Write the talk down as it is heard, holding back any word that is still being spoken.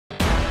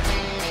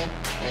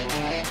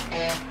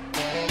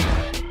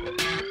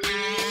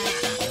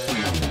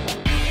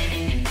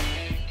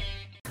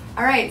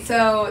Alright,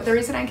 so the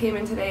reason I came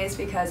in today is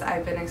because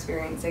I've been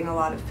experiencing a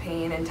lot of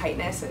pain and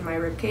tightness in my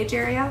ribcage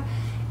area,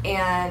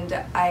 and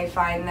I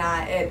find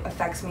that it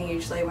affects me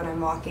usually when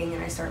I'm walking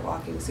and I start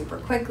walking super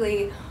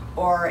quickly,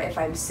 or if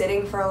I'm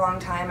sitting for a long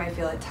time I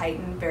feel it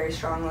tighten very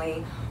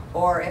strongly,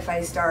 or if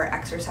I start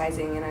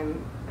exercising and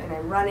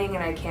I'm running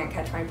and I can't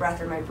catch my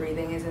breath or my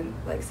breathing isn't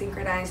like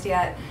synchronized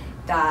yet,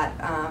 that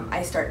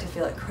I start to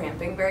feel it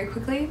cramping very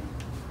quickly.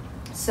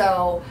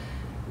 So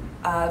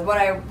what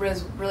I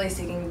was really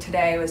seeking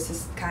today was to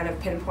kind of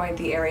pinpoint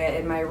the area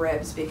in my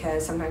ribs,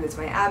 because sometimes it's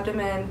my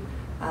abdomen,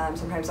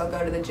 sometimes I'll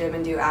go to the gym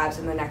and do abs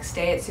and the next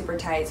day it's super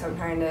tight, so I'm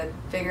trying to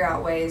figure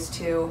out ways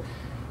to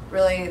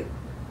really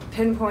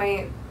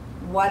pinpoint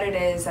what it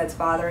is that's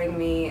bothering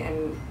me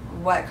and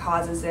what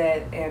causes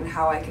it, and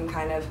how I can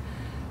kind of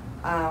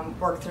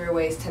work through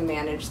ways to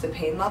manage the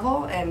pain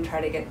level and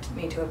try to get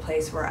me to a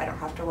place where I don't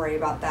have to worry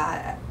about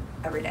that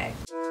every day.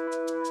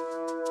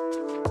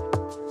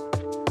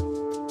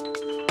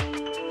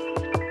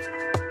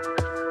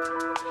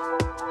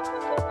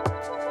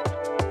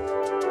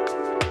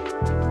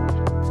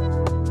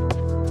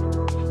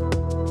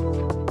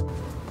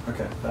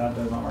 Okay, that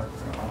does not work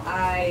very well.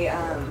 I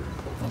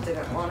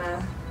didn't want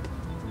to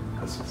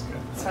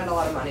spend a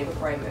lot of money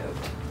before I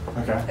moved.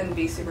 Okay. And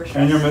be super stressed.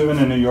 And you're moving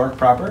to New York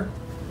proper?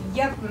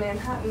 Yep,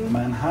 Manhattan.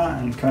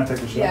 Manhattan. Can I take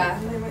a shot? Yeah,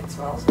 they might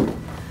smell.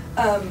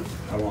 I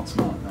won't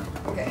smell it now.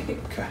 Okay.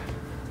 Okay.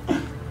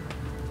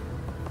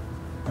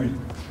 Are you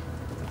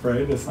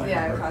afraid? It's not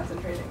Yeah, I'm gonna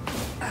concentrating.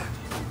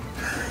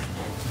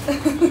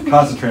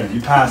 Concentrating.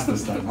 You passed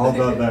this time. Hold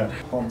that there.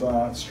 Hold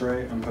that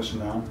straight and pushing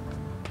down.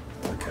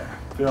 Okay.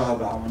 Feel how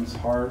that one's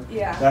hard?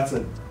 Yeah. That's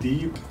a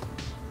deep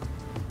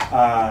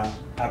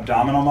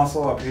abdominal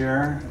muscle up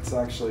here. It's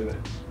actually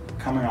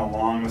coming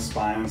along the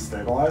spine and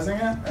stabilizing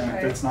it. And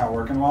if it's not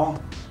working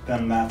well,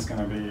 then that's going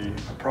to be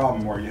a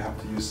problem where you have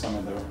to use some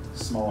of the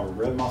smaller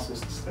rib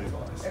muscles to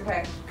stabilize.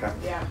 Okay. Okay.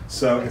 Yeah.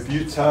 So if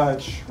you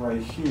touch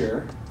right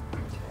here,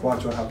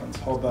 watch what happens.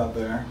 Hold that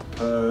there.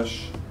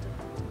 Push.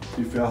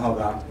 You feel how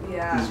that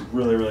is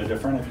really, really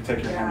different if you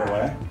take your hand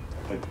away.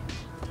 Like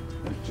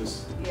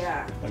just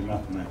like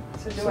nothing there.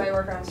 So do I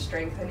work on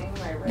strengthening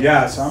my ribs?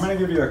 Yeah, so I'm going to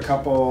give you a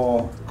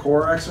couple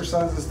core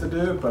exercises to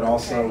do, but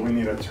also we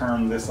need to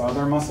turn this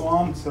other muscle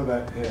on so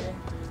that it,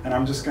 and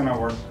I'm just going to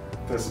work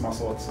this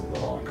muscle. It's a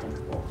little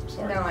uncomfortable.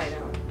 Sorry. No, I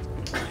know.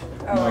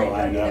 Oh, no,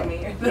 right, I know.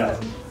 Me. Yeah,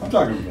 I'm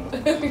talking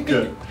about it.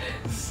 Good.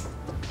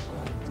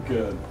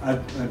 Good. I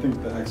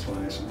think the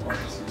explanation part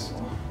is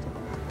useful.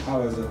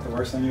 How is it? The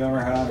worst thing you ever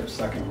had or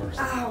second worst?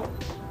 Ow.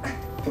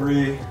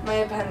 3. My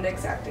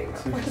appendix acting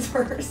up was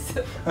worse.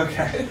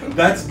 Okay,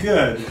 that's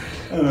good.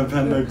 An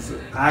appendix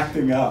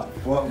acting up.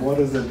 What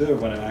does it do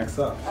when it acts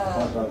up?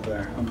 What about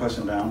there? I'm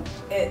pushing down.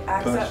 It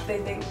acts up. They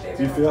think they.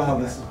 Do you feel how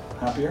this is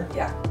happier?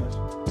 Yeah. Push.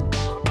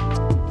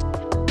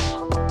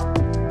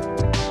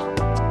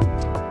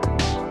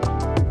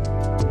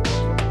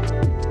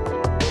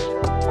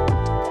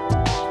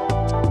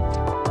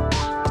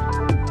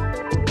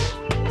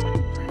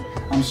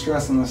 I'm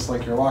stressing this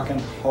like you're walking.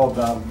 Hold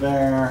that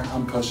there.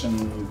 I'm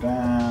pushing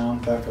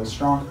down. That feels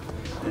strong.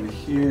 And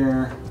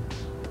here,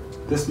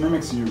 this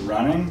mimics you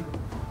running.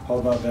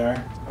 Hold that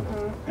there.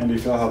 And do you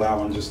feel how that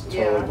one just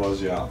totally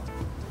blows you out?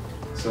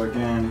 So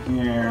again,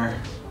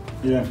 here,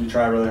 even if you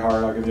try really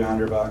hard, I'll give you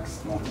 $100.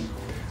 Nothing.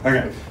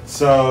 Okay,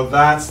 so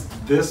that's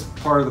this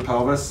part of the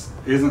pelvis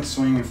isn't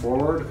swinging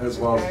forward as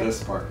well as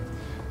this part.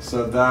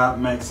 So that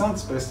makes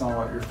sense based on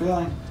what you're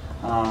feeling.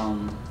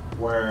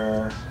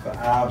 Where the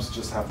abs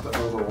just have to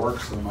overwork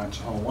so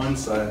much on one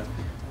side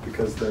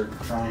because they're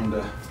trying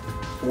to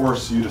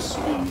force you to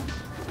swing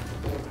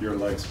your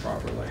legs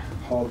properly.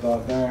 Hold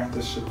that there.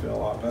 This should feel a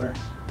lot better.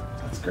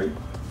 That's great.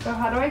 So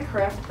how do I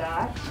correct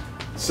that?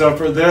 So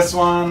for this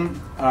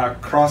one,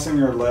 crossing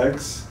your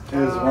legs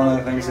is one of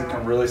the things that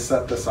can really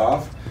set this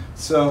off.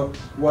 So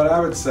what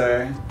I would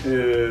say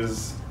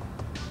is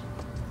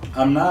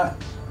I'm not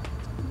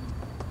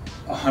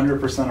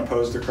 100%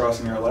 opposed to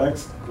crossing your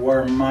legs.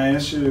 Where my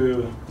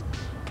issue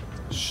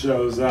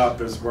shows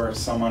up is where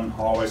someone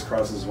always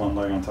crosses one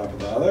leg on top of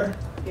the other,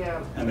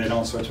 and they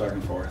don't switch back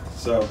and forth.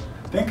 So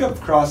think of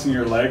crossing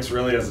your legs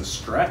really as a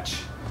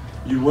stretch.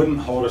 You wouldn't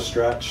hold a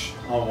stretch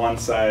on one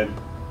side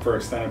for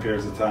extended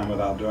periods of time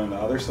without doing the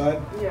other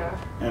side.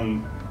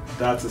 And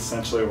that's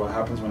essentially what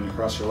happens when you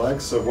cross your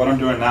legs. So what I'm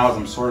doing now is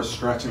I'm sort of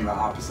stretching the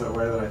opposite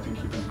way that I think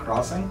you've been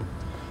crossing.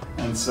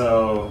 And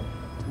so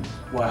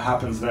what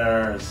happens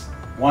there is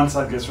one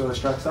side gets really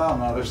stretched out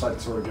and the other side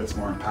sort of gets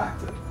more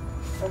impacted.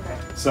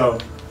 So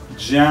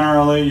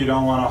generally you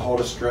don't want to hold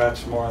a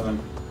stretch more than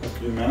a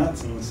few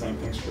minutes, and the same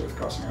thing's true with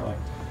crossing your leg.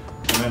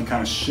 And then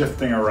kind of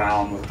shifting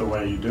around with the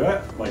way you do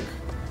it, like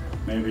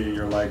maybe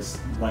your leg's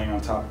laying on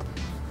top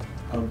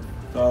of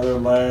the other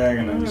leg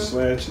and then you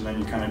switch and then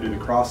you kind of do the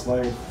cross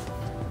leg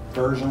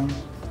version,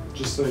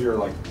 just so you're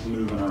like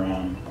moving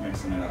around,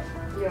 mixing it up.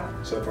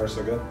 So far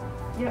so good?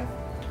 Okay,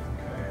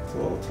 it's a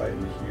little tight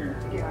in here.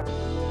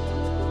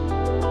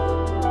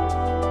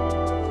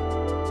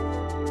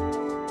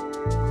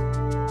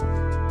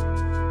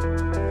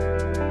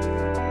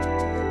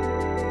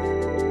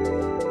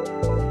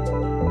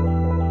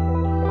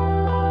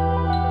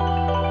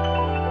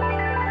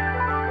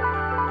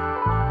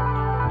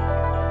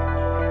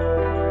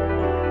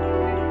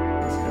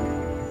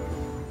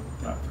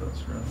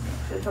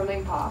 Did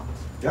something pop?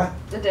 Yeah.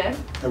 It did?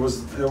 It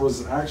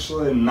was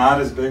actually not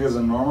as big as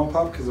a normal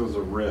pop because it was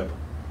a rib.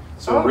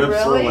 So oh, ribs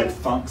really? sort of like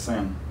thunks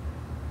in.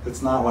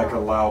 It's not like a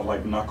loud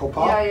like knuckle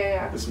pop.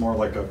 Yeah. It's more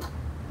like a.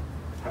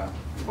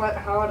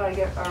 How would I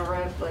get a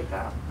rib like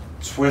that?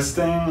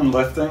 Twisting and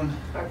lifting.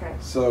 Okay.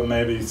 So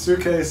maybe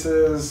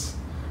suitcases,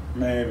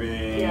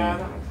 maybe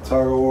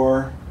tug of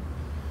war.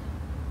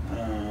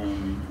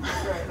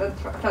 Right,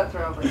 that's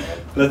probably it.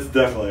 That's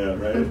definitely it,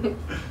 right?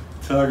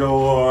 Tug of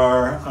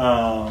war.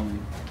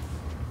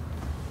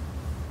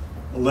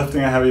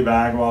 Lifting a heavy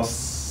bag while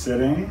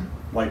sitting,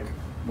 like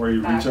where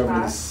you reach over to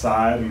the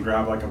side and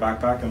grab like a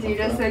backpack. And do you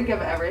just think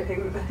of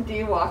everything? Do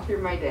you walk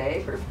through my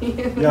day for me?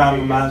 Yeah,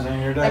 I'm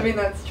imagining your day. I mean,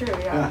 that's true,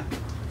 yeah.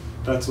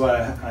 That's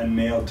why I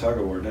nailed tug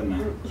of war, didn't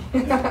I?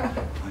 Yeah.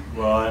 Like,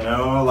 well, I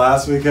know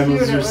last weekend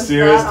was your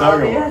serious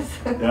tug of war.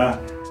 Yeah.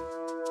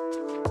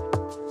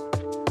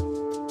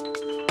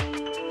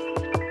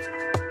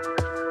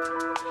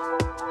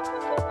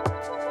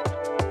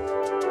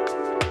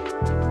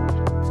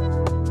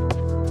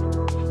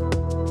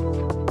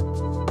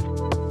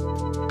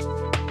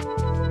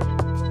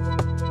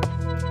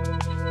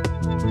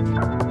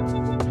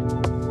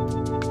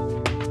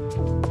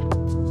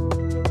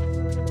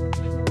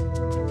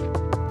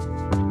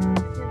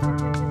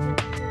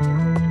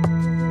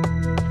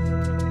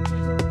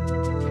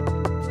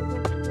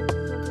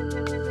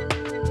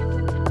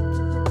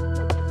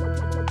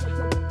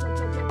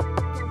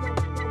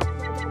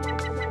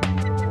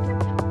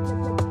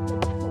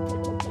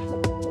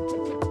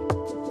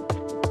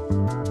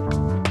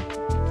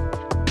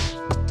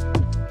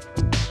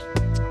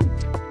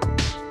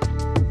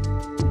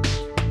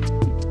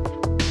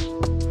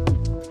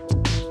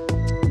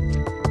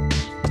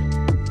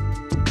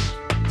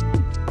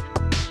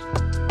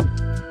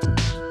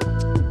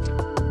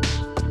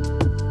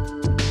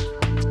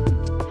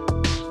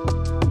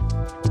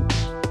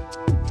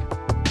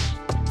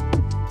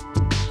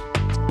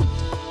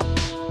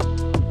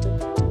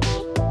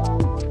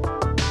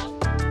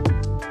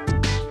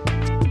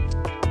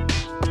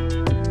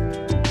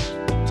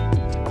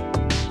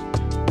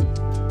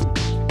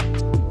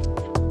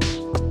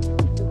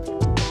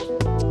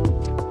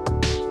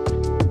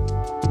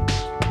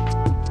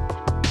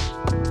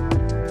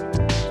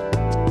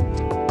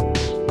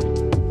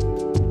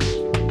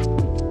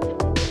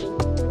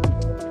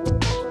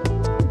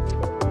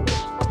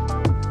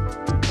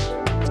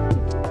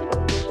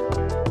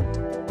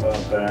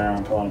 There,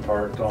 I'm pulling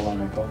apart. Don't let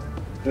me pull.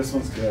 This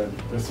one's good.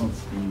 This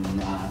one's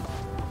not.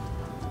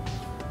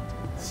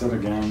 Sit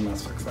again.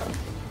 Let's fix that.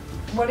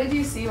 What did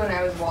you see when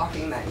I was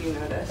walking that you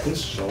noticed?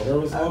 His shoulder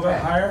was a little bit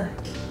higher.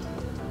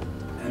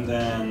 And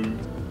then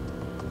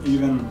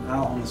even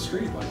out on the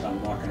street, like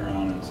I'm walking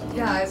around and something.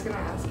 Yeah, I was going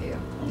to ask you.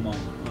 I'm like,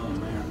 oh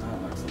man,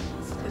 that looks like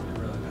it's going to be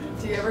really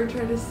painful. Do you ever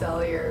try to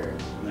sell your...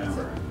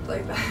 Never.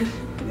 Like that?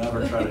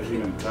 Never try to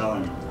even tell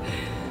him.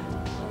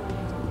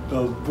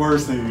 The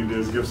worst thing you can do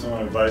is give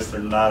someone advice they're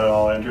not at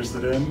all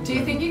interested in. Do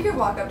you think you could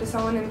walk up to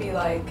someone and be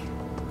like,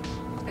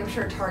 I'm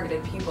sure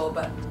targeted people,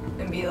 but,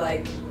 and be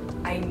like,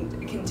 I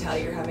can tell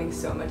you're having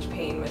so much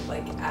pain with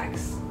like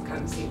X,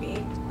 come see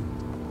me?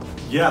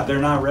 Yeah, they're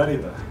not ready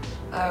though.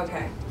 Oh,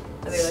 okay.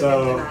 Are they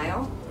like in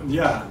denial?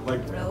 Yeah,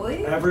 like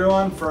really?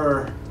 Everyone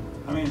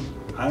I mean,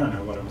 I don't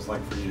know what it was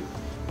like for you,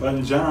 but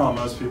in general,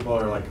 most people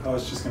are like, oh,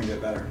 it's just gonna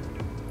get better.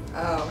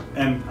 Oh.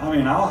 And I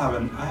mean,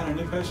 I had a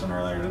new patient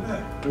earlier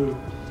today who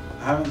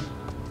I'm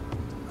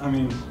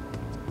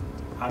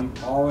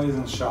always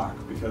in shock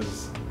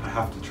because I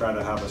have to try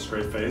to have a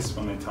straight face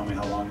when they tell me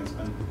how long it's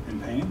been in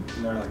pain.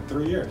 And they're like,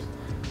 3 years.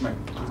 I'm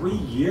like, 3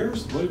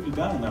 years? What have you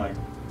done? And they're like,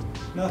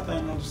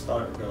 nothing, I just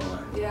thought it would go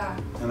away. Yeah.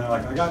 And they're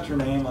like, I got your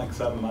name like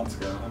 7 months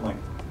ago. I'm like,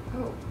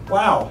 oh.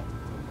 Wow.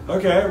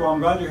 Okay, well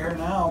I'm glad you're here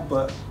now,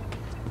 but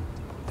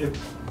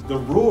if the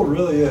rule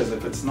really is,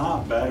 if it's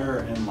not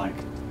better in like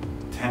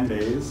 10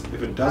 days,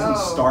 if it doesn't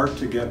start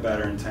to get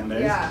better in 10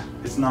 days,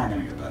 it's not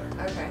going to get better.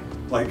 Okay.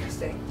 Like,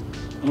 interesting.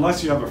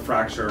 Unless you have a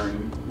fracture,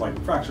 and like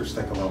fractures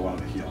take a little while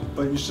to heal,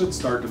 but you should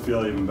start to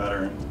feel even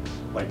better.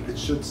 Like it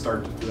should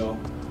start to feel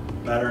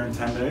better in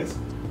 10 days.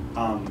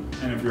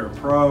 And if you're a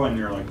pro and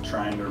you're like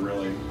trying to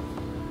really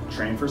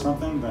train for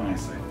something, then I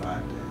say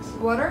 5 days.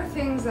 What are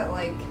things that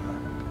like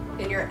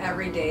in your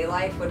everyday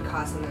life would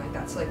cause something like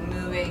that? So like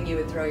moving, you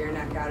would throw your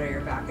neck out or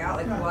your back out.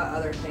 Like what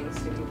other things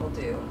do people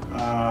do?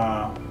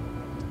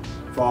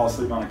 Fall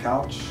asleep on a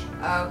couch.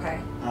 Oh,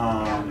 okay.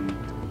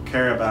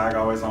 Carry a bag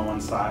always on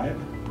one side.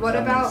 What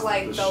about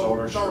like the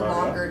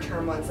longer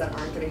term ones that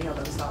aren't going to heal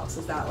themselves?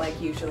 Is that like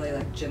usually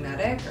like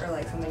genetic or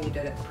like something you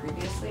did it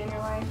previously in your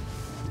life?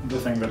 The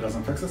thing that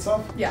doesn't fix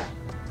itself? Yeah.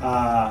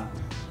 I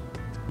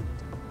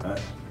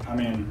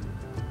mean,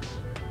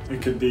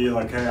 it could be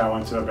like, hey, I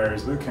went to a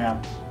berries boot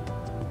camp.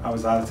 I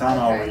was out of town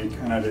all week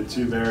and I did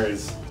 2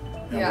 berries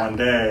in one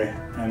day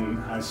and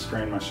I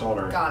strained my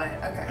shoulder. Got it,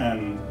 okay.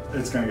 And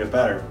it's going to get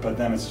better, but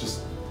then it's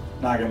just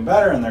not getting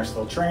better and they're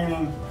still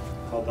training.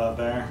 Hold that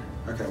there.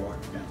 Okay, walk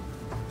again.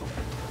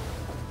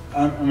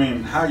 I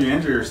mean, how you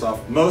injure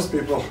yourself, most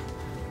people,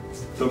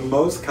 the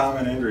most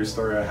common injury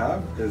story I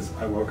have is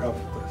I woke up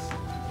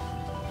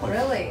Like,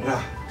 really?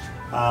 Yeah.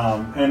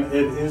 And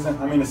it isn't,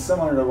 I mean, it's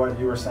similar to what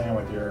you were saying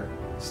with your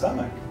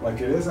stomach.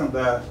 Like, it isn't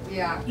that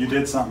you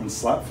did something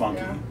slept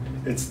funky. Yeah.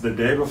 It's the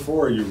day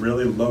before you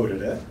really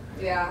loaded it.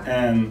 Yeah.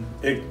 And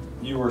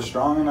you were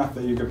strong enough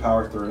that you could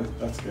power through it.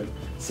 That's good.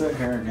 Sit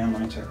here again,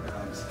 let me check your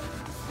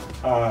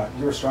abs.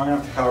 You were strong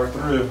enough to power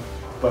through,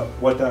 but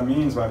what that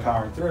means by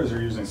powering through is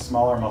you're using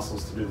smaller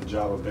muscles to do the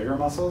job of bigger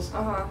muscles.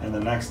 And the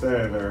next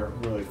day they're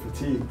really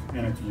fatigued.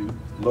 And if you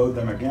load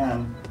them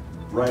again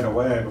right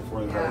away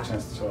before they've had a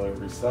chance to totally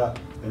reset,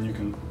 then you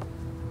can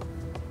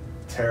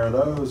tear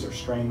those or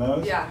strain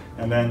those. Yeah.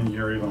 And then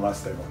you're even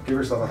less stable. Give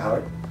yourself a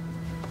hug.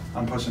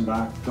 I'm pushing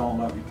back. Don't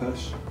let me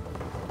push.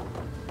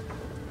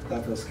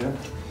 That feels good.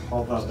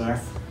 Hold that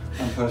there.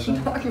 I'm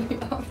pushing. Knock me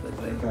off the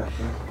thing. Okay.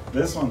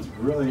 This one's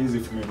really easy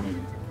for me to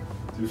move.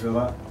 Do you feel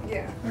that?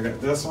 Yeah. Okay.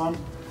 This one,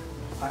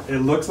 it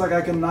looks like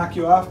I can knock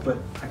you off, but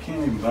I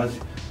can't even budge.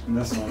 And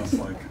this one is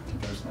like,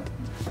 there's nothing.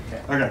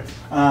 Okay.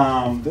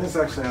 This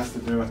actually has to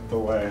do with the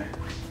way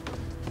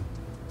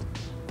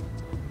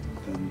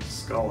the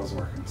skull is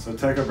working. So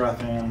take a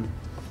breath in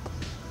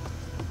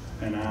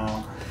and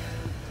out.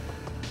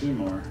 2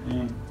 more.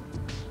 In.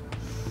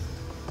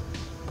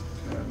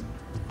 Good.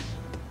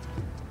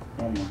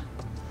 1 more.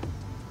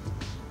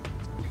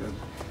 Good.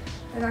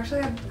 I've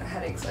actually had a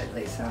headache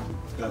slightly, so.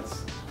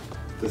 That's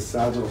the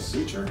sagittal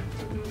suture.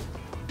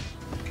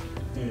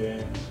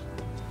 Yeah.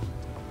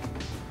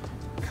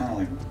 Kind of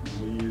like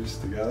weaves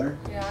together.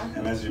 Yeah.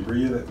 And as you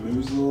breathe, it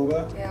moves a little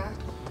bit. Yeah.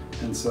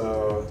 And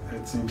so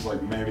it seems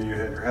like maybe you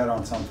hit your head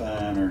on something,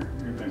 or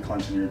you've been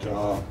clenching your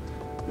jaw.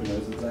 Who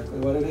knows exactly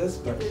what it is,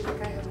 but. Do you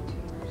think I have a tumor?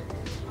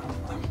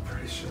 I'm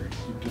pretty sure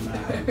you do not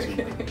have a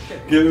tumor.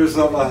 Give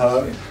yourself a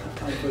hug.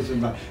 I'm pushing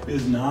back.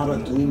 It's not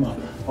a tumor.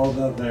 Hold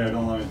that there.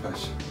 Don't let me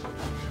push.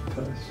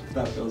 Push.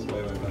 That feels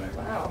way, way better.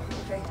 Wow.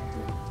 Okay.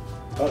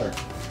 Better.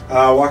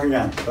 Walk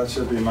again. That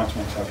should be much,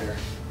 much heavier.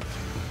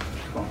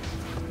 Cool.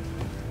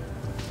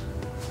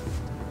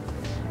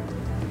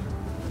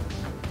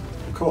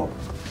 Cool.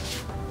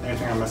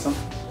 Anything I'm missing?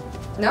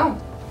 No.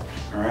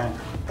 All right.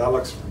 That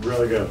looks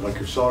really good. Like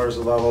your shoulders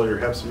are level, your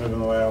hips are moving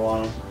the way I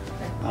want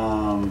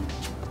them.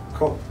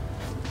 Cool.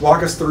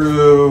 Walk us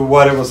through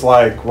what it was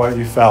like, what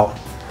you felt,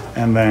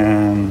 and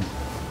then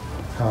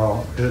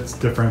how it's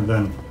different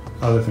than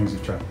other things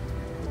you've tried.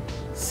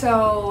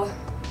 So,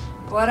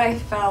 what I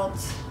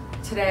felt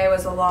today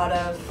was a lot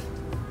of,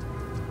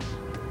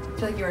 I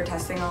feel like you were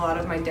testing a lot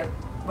of my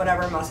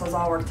whatever muscles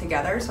all work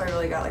together, so I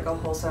really got like a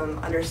wholesome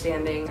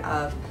understanding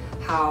of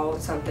how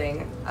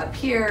something up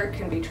here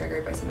can be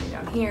triggered by something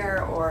down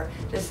here, or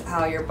just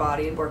how your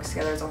body works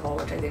together as a whole,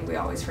 which I think we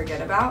always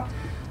forget about.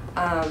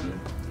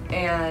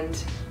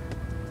 And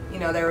you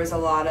know, there was a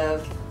lot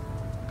of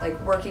like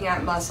working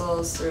at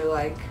muscles through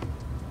like,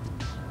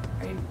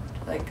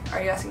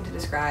 are you asking to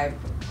describe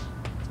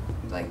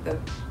like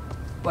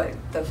what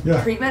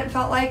the treatment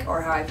felt like,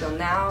 or how I feel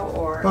now,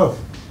 or both?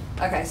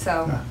 Okay,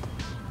 so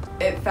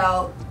it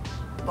felt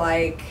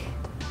like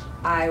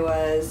I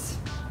was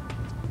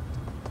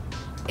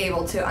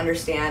able to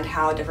understand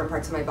how different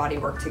parts of my body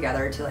work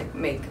together to like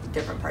make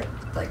different parts,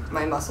 like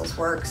my muscles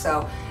work.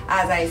 So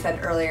as I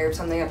said earlier,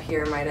 something up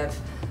here might have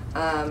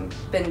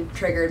been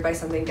triggered by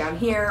something down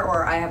here,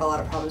 or I have a lot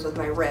of problems with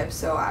my ribs.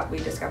 So we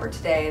discovered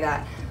today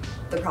that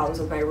the problems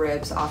with my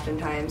ribs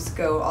oftentimes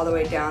go all the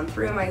way down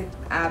through my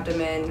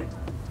abdomen,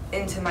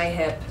 into my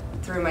hip,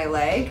 through my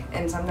leg,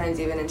 and sometimes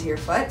even into your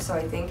foot. So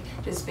I think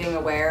just being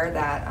aware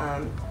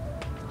that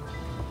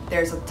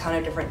there's a ton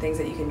of different things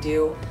that you can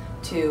do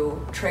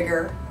to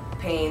trigger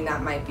pain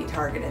that might be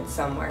targeted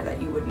somewhere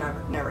that you would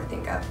never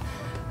think of.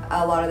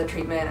 A lot of the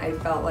treatment I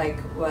felt like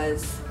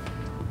was,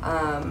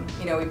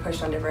 you know, we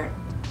pushed on different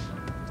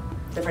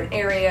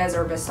areas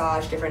or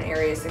massage different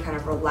areas to kind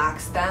of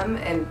relax them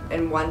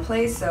in one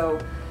place. So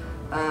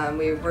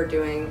we were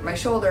doing my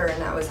shoulder,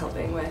 and that was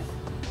helping with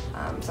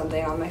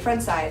something on my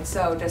front side.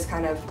 So just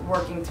kind of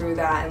working through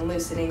that and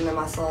loosening the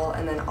muscle,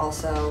 and then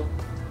also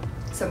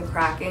some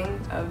cracking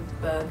of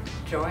the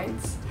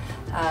joints.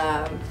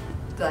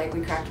 Like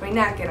we cracked my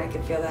neck, and I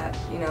could feel that,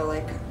 you know,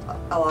 like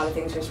a lot of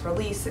things just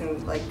release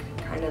and like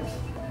kind of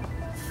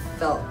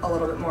felt a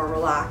little bit more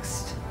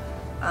relaxed.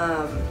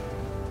 And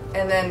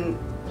then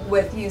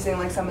with using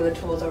like some of the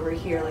tools over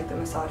here, like the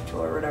massage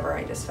tool or whatever,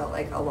 I just felt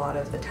like a lot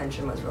of the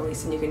tension was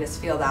released, and you can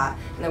just feel that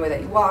in the way that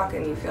you walk,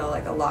 and you feel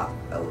like a lot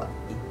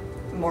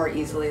more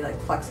easily like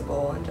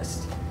flexible and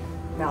just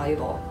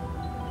malleable,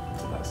 I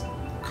suppose.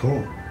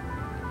 Cool.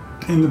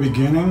 In the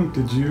beginning,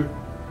 did you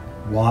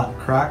want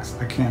cracks?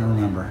 I can't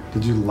remember.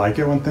 Did you like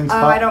it when things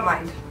pop? I don't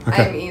mind.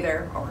 Okay. I'm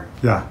either or.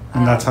 Yeah,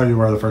 and that's how you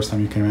were the first time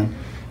you came in?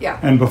 Yeah.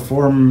 And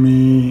before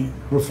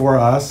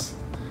us,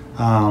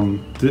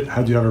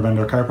 had you ever been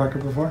to a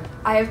chiropractor before?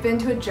 I have been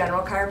to a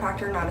general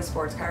chiropractor, not a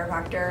sports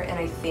chiropractor, and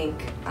I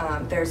think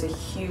there's a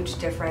huge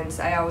difference.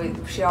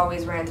 She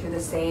always ran through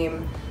the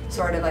same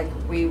sort of, like,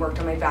 we worked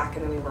on my back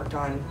and then we worked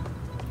on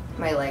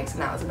my legs,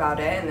 and that was about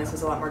it, and this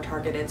was a lot more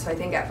targeted. So I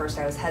think at first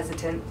I was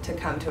hesitant to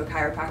come to a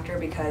chiropractor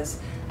because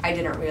I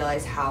didn't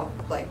realize how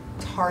like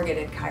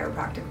targeted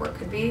chiropractic work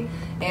could be.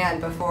 And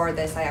before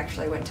this, I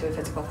actually went to a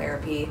physical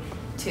therapy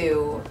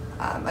to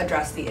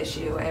address the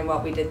issue, and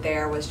what we did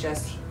there was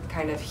just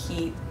kind of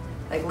heat,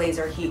 like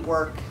laser heat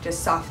work,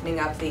 just softening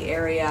up the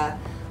area.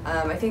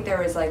 I think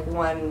there was like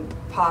one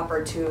pop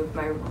or two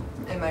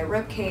in my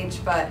rib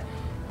cage, but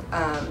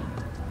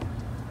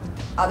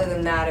other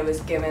than that, it was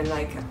given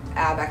like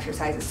ab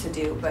exercises to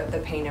do, but the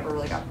pain never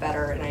really got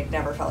better, and I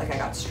never felt like I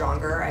got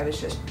stronger. I was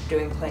just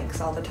doing planks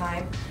all the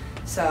time.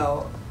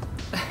 So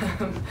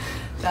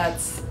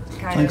that's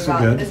kind Planks of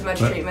about good, as much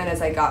treatment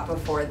as I got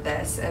before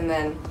this. And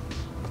then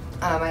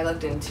I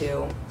looked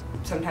into,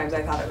 sometimes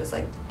I thought it was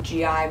like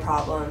GI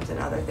problems and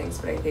other things,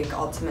 but I think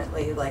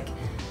ultimately like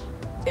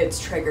it's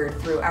triggered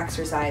through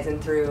exercise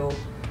and through,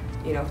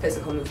 you know,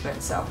 physical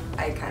movement. So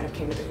I kind of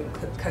came to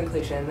the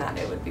conclusion that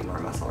it would be more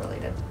muscle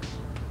related.